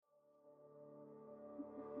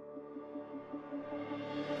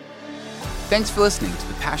Thanks for listening to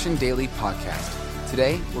the Passion Daily podcast.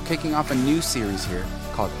 Today, we're kicking off a new series here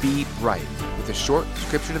called Be Bright with a short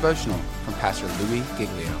scripture devotional from Pastor Louis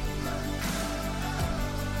Giglio.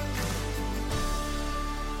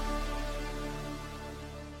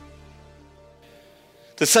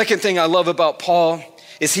 The second thing I love about Paul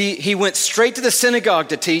is he went straight to the synagogue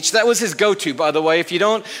to teach. That was his go-to, by the way. If you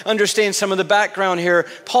don't understand some of the background here,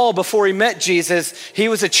 Paul, before he met Jesus, he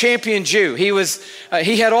was a champion Jew.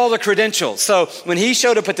 He had all the credentials. So when he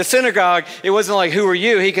showed up at the synagogue, it wasn't like, who are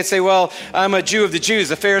you? He could say, well, I'm a Jew of the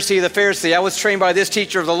Jews, a Pharisee of the Pharisee. I was trained by this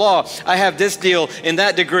teacher of the law. I have this deal and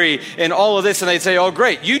that degree and all of this. And they'd say, oh,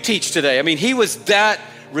 great, you teach today. I mean, he was that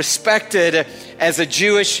respected as a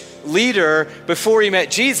Jewish leader before he met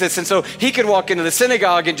Jesus. And so he could walk into the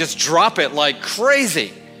synagogue and just drop it like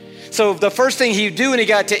crazy. So the first thing he'd do when he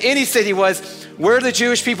got to any city was, where the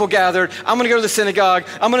Jewish people gathered, I'm going to go to the synagogue.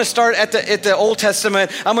 I'm going to start at the Old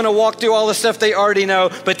Testament. I'm going to walk through all the stuff they already know,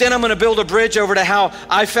 but then I'm going to build a bridge over to how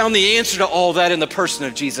I found the answer to all that in the person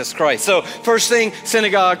of Jesus Christ. So first thing,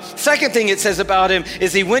 synagogue. Second thing it says about him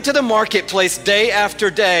is he went to the marketplace day after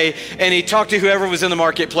day and he talked to whoever was in the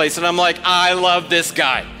marketplace. And I'm like, I love this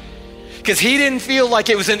guy. Because he didn't feel like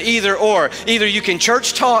it was an either or. Either you can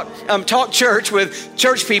talk church with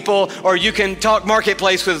church people, or you can talk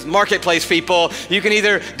marketplace with marketplace people. You can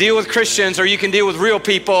either deal with Christians or you can deal with real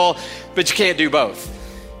people, but you can't do both.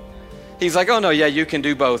 He's like, oh no, yeah, you can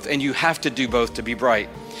do both, and you have to do both to be bright.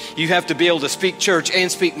 You have to be able to speak church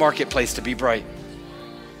and speak marketplace to be bright.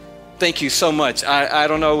 Thank you so much. I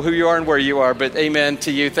don't know who you are and where you are, but amen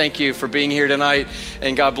to you. Thank you for being here tonight,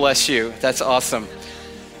 and God bless you. That's awesome.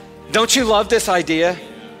 Don't you love this idea?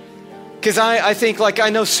 Because I think, like, I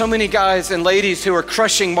know so many guys and ladies who are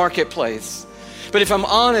crushing marketplace. But if I'm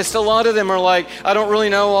honest, a lot of them are like, I don't really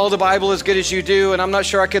know all the Bible as good as you do, and I'm not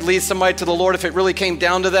sure I could lead somebody to the Lord if it really came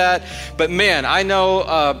down to that. But man, I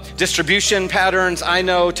know distribution patterns, I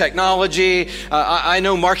know technology, I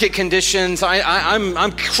know market conditions,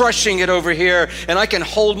 I'm crushing it over here, and I can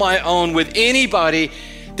hold my own with anybody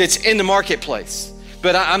that's in the marketplace.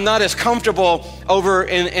 But I'm not as comfortable over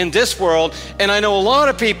in this world. And I know a lot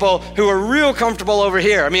of people who are real comfortable over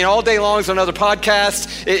here. I mean, all day long is another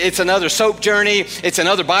podcast. It's another soap journey. It's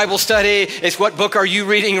another Bible study. It's what book are you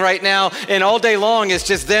reading right now? And all day long it's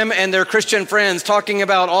just them and their Christian friends talking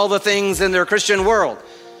about all the things in their Christian world.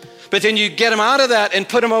 But then you get them out of that and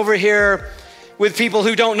put them over here with people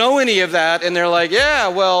who don't know any of that. And they're like, yeah,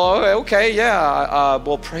 well, okay, yeah.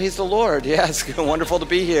 Well, praise the Lord. Yeah, it's wonderful to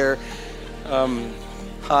be here.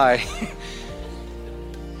 Hi.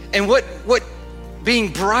 And what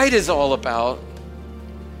being bright is all about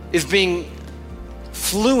is being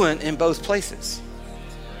fluent in both places.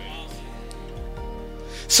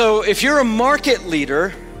 So if you're a market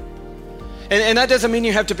leader, and that doesn't mean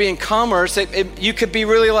you have to be in commerce, you could be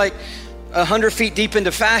really like 100 feet deep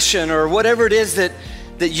into fashion or whatever it is that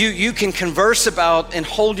you can converse about and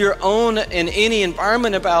hold your own in any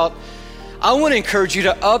environment about. I want to encourage you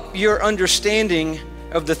to up your understanding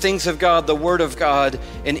of the things of God, the Word of God,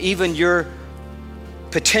 and even your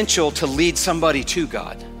potential to lead somebody to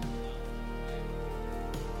God.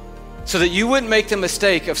 So that you wouldn't make the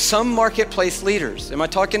mistake of some marketplace leaders. Am I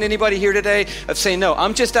talking to anybody here today of saying, no,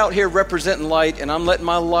 I'm just out here representing light and I'm letting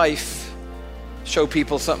my life show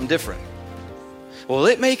people something different? Well,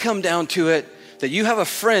 it may come down to it that you have a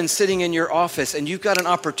friend sitting in your office and you've got an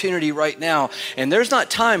opportunity right now and there's not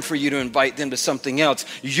time for you to invite them to something else.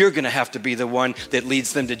 You're going to have to be the one that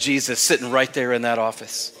leads them to Jesus sitting right there in that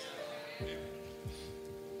office.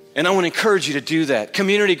 And I want to encourage you to do that.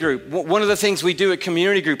 Community group. One of the things we do at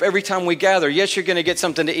community group, every time we gather, yes, you're going to get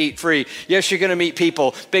something to eat free. Yes, you're going to meet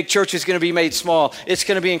people. Big church is going to be made small. It's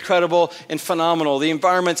going to be incredible and phenomenal. The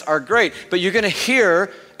environments are great, but you're going to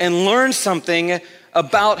hear and learn something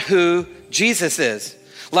about who Jesus is.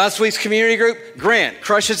 Last week's community group, Grant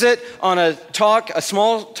crushes it on a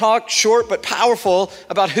small talk, short but powerful,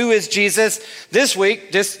 about who is Jesus. This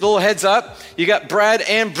week, just a little heads up, you got Brad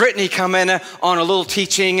and Brittany coming on a little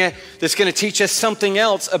teaching that's going to teach us something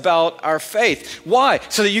else about our faith. Why?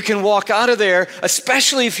 So that you can walk out of there,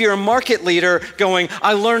 especially if you're a market leader, going,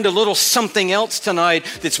 I learned a little something else tonight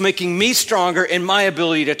that's making me stronger in my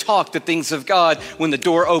ability to talk the things of God. When the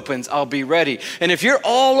door opens, I'll be ready. And if you're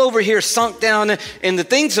all over here sunk down in the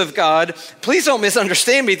things of God, please don't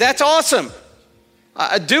misunderstand me. That's awesome.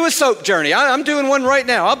 Do a soap journey. I'm doing one right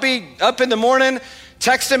now. I'll be up in the morning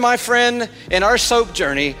texting my friend in our soap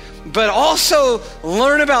journey, but also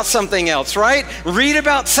learn about something else, right? Read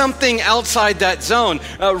about something outside that zone.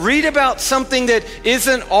 Read about something that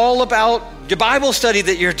isn't all about Bible study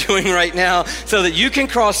that you're doing right now so that you can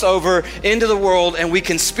cross over into the world and we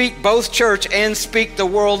can speak both church and speak the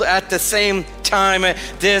world at the same time.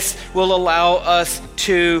 This will allow us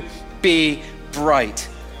to be bright.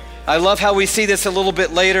 I love how we see this a little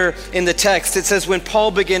bit later in the text. It says, when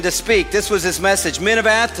Paul began to speak, this was his message: men of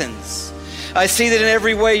Athens, I see that in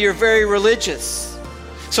every way you're very religious.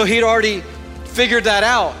 So he'd already figured that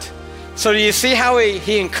out. So do you see how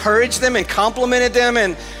he encouraged them and complimented them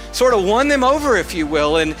and sort of won them over, if you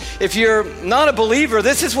will? And if you're not a believer,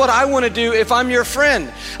 this is what I want to do if I'm your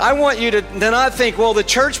friend. I want you to not think, well, the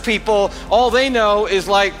church people, all they know is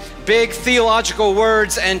like big theological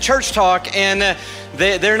words and church talk, and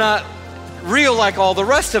they're not real like all the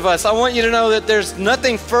rest of us. I want you to know that there's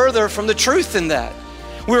nothing further from the truth than that.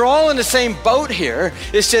 We're all in the same boat here.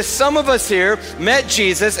 It's just some of us here met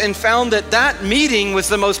Jesus and found that meeting was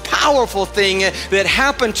the most powerful thing that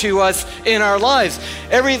happened to us in our lives.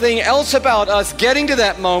 Everything else about us getting to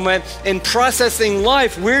that moment and processing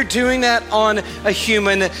life, we're doing that on a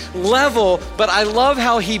human level. But I love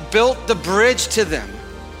how he built the bridge to them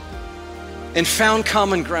and found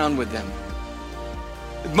common ground with them.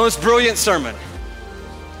 Most brilliant sermon.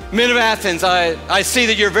 Men of Athens, I see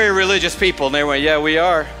that you're very religious people. And they went, yeah, we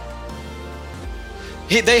are.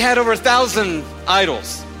 They had over 1,000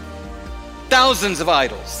 idols. Thousands of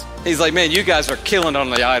idols. He's like, man, you guys are killing on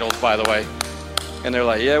the idols, by the way. And they're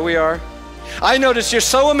like, yeah, we are. I noticed you're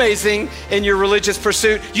so amazing in your religious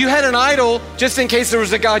pursuit. You had an idol just in case there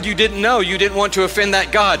was a God you didn't know. You didn't want to offend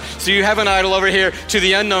that God. So you have an idol over here to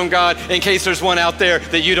the unknown God in case there's one out there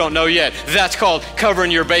that you don't know yet. That's called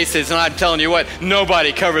covering your bases. And I'm telling you what,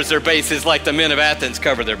 nobody covers their bases like the men of Athens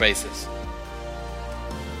cover their bases.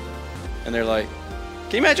 And they're like,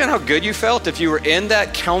 can you imagine how good you felt if you were in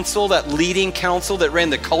that council, that leading council that ran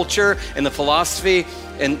the culture and the philosophy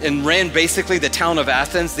and ran basically the town of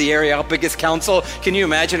Athens, the Areopagus Council? Can you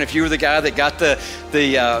imagine if you were the guy that got the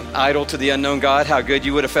idol to the unknown God, how good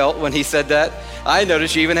you would have felt when he said that? I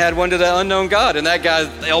noticed you even had one to the unknown God, and that guy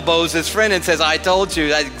elbows his friend and says, I told you,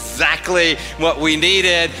 that's exactly what we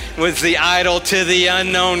needed was the idol to the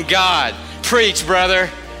unknown God. Preach, brother.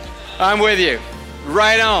 I'm with you.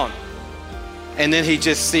 Right on. And then he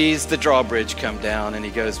just sees the drawbridge come down and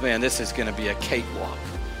he goes, man, this is going to be a cakewalk.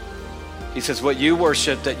 He says, what you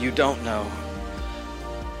worship that you don't know,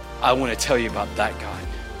 I want to tell you about that God.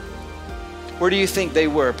 Where do you think they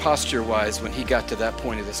were posture-wise when he got to that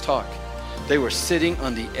point of this talk? They were sitting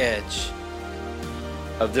on the edge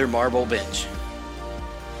of their marble bench.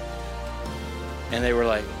 And they were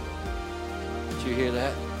like, did you hear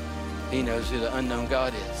that? He knows who the unknown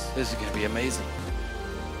God is. This is going to be amazing.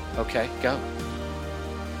 Okay, go.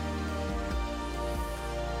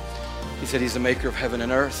 He said he's the maker of heaven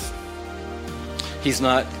and earth. He's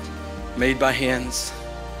not made by hands.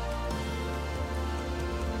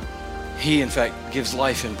 He, in fact, gives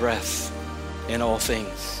life and breath in all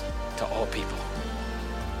things to all people.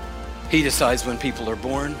 He decides when people are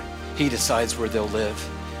born. He decides where they'll live.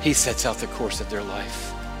 He sets out the course of their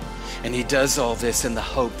life. And he does all this in the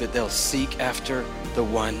hope that they'll seek after the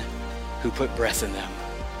one who put breath in them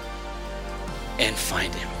and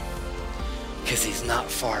find him, because he's not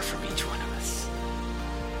far from each one of us.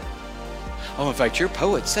 Oh, in fact, your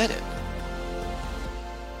poet said it.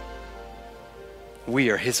 We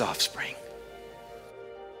are his offspring.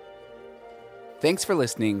 Thanks for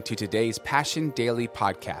listening to today's Passion Daily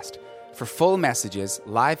podcast. For full messages,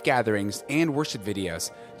 live gatherings, and worship videos,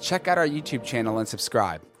 check out our YouTube channel and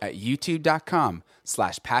subscribe at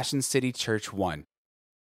youtube.com/PassionCityChurch1.